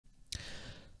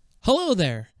Hello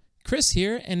there, Chris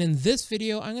here, and in this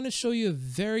video I'm going to show you a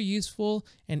very useful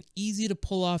and easy to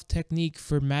pull off technique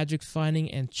for magic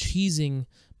finding and cheesing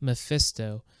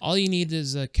Mephisto. All you need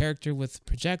is a character with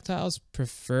projectiles,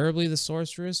 preferably the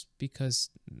sorceress because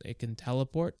it can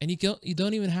teleport, and you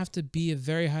don't even have to be a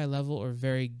very high level or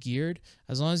very geared.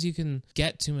 As long as you can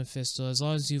get to Mephisto, as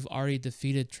long as you've already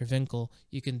defeated Travincle,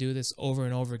 you can do this over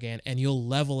and over again, and you'll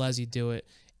level as you do it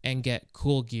and get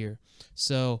cool gear.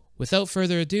 So without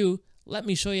further ado, let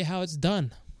me show you how it's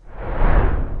done.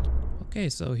 Okay,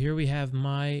 so here we have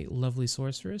my lovely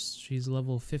sorceress. She's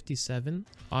level 57.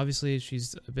 Obviously,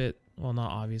 she's a bit, well,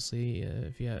 not obviously,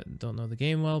 if you don't know the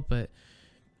game well, but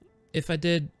if I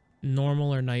did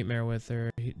normal or nightmare with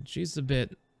her, she's a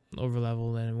bit over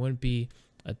leveled and it wouldn't be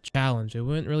a challenge. It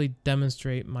wouldn't really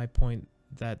demonstrate my point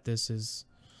that this is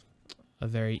a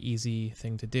very easy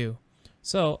thing to do.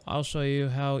 So I'll show you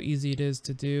how easy it is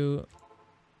to do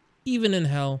even in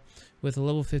hell with a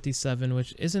level 57,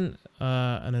 which isn't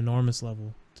an enormous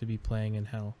level to be playing in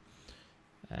hell.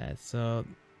 So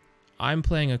I'm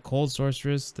playing a cold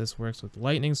sorceress. This works with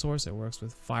lightning source, it works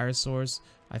with fire source.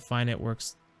 I find it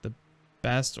works the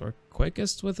best or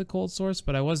quickest with a cold source,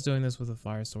 but I was doing this with a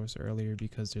fire source earlier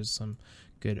because there's some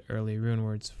good early rune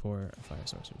words for fire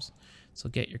sorcerers. So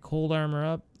get your cold armor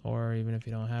up, or even if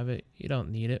you don't have it, you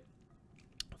don't need it.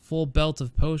 Full belt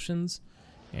of potions,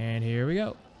 and here we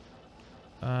go.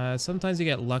 Sometimes you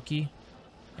get lucky,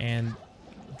 and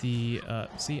the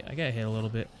see, I got hit a little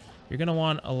bit. You're gonna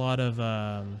want a lot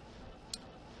of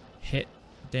hit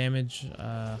damage.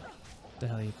 What the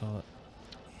hell do you call it?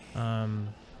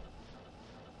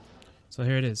 So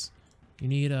here it is. You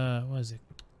need what is it?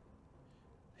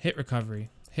 Hit recovery.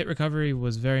 Hit recovery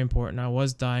was very important. I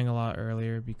was dying a lot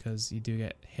earlier because you do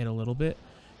get hit a little bit.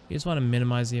 You just want to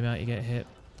minimize the amount you get hit.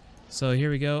 So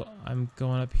here we go. I'm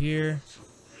going up here.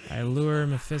 I lure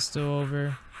Mephisto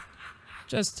over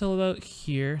just till about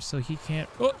here, so he can't.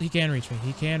 Oh, he can reach me.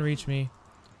 He can reach me.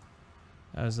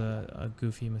 That was a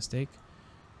goofy mistake.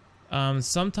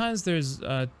 Sometimes there's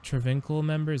Travincle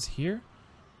members here.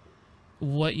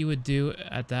 What you would do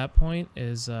at that point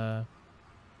is you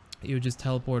would just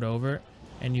teleport over,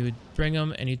 and you would bring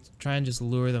them, and you try and just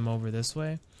lure them over this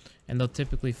way, and they'll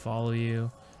typically follow you.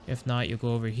 If not, you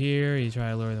go over here, you try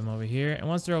to lure them over here, and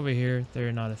once they're over here,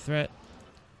 they're not a threat.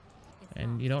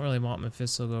 And you don't really want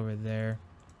Mephisto to go over there,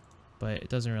 but it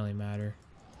doesn't really matter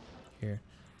here.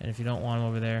 And if you don't want him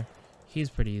over there, he's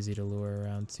pretty easy to lure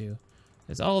around too.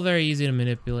 It's all very easy to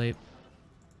manipulate.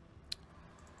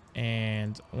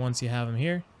 And once you have him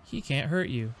here, he can't hurt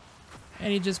you.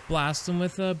 And you just blast him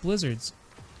with blizzards.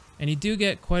 And you do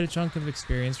get quite a chunk of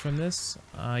experience from this.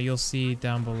 You'll see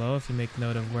down below if you make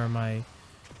note of where my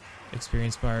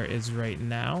experience bar is right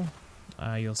now.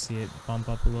 You'll see it bump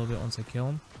up a little bit once I kill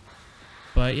him.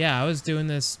 But yeah, I was doing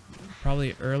this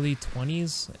probably early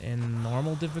 20s in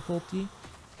normal difficulty.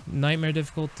 Nightmare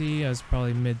difficulty, I was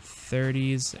probably mid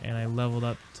 30s, and I leveled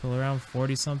up till around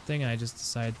 40 something, and I just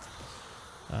decided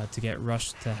to get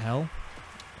rushed to hell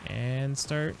and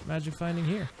start magic finding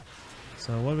here.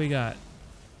 So what do we got?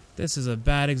 This is a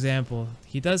bad example.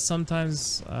 He does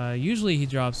sometimes, usually he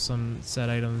drops some set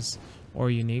items or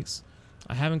uniques.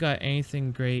 I haven't got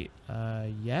anything great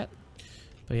yet.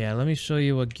 But yeah, let me show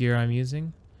you what gear I'm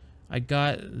using. I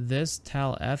got this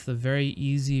Tal F, a very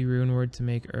easy rune word to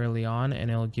make early on,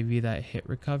 and it'll give you that hit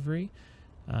recovery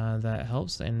that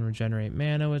helps, and regenerate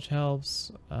mana, which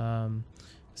helps.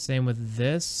 Same with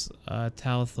this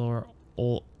Talthor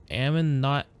Ol Ammon,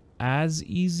 not as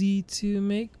easy to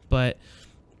make, but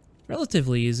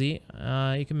relatively easy.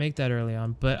 You can make that early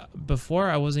on, but before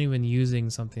I wasn't even using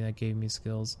something that gave me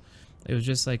skills. It was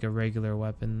just like a regular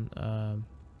weapon.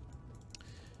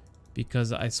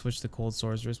 Because I switched to cold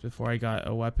sorceress before I got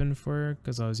a weapon for her,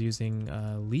 because I was using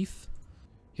leaf.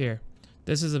 Here,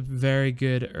 this is a very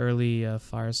good early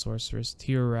fire sorceress,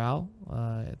 Tioral.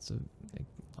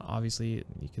 Obviously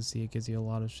you can see it gives you a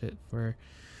lot of shit for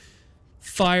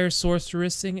fire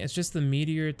sorceressing. It's just the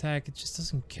meteor attack. It just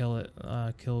doesn't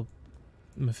kill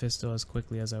Mephisto as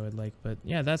quickly as I would like. But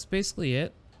yeah, that's basically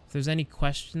it. If there's any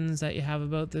questions that you have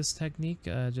about this technique,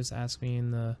 just ask me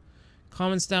in the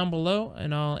comments down below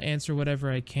and I'll answer whatever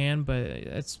I can, but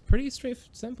it's pretty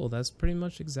simple. That's pretty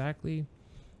much exactly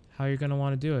how you're going to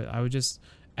want to do it. I would just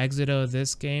exit out of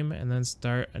this game and then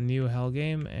start a new hell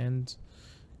game and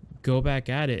go back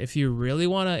at it. If you really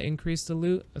want to increase the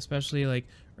loot, especially like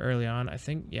early on, I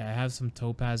think, yeah, I have some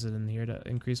topazes in here to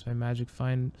increase my magic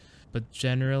find, but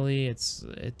generally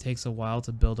it takes a while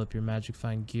to build up your magic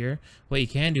find gear. What you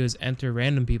can do is enter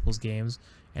random people's games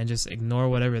and just ignore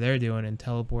whatever they're doing and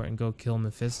teleport and go kill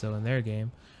Mephisto in their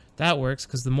game. that works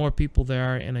because the more people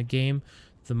there are in a game,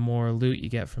 the more loot you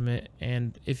get from it.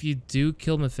 And if you do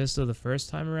kill Mephisto the first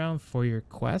time around for your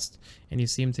quest and you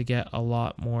seem to get a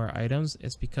lot more items,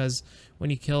 it's because when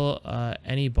you kill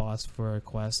any boss for a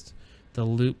quest, the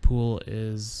loot pool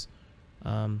is,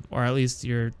 or at least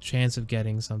your chance of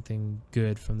getting something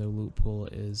good from the loot pool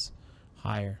is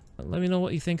higher. Let me know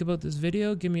what you think about this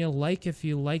video. Give me a like if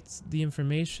you liked the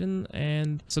information,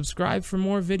 and subscribe for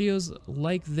more videos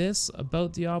like this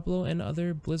about Diablo and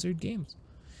other Blizzard games.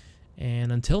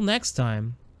 And until next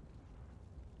time,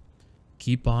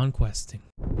 keep on questing.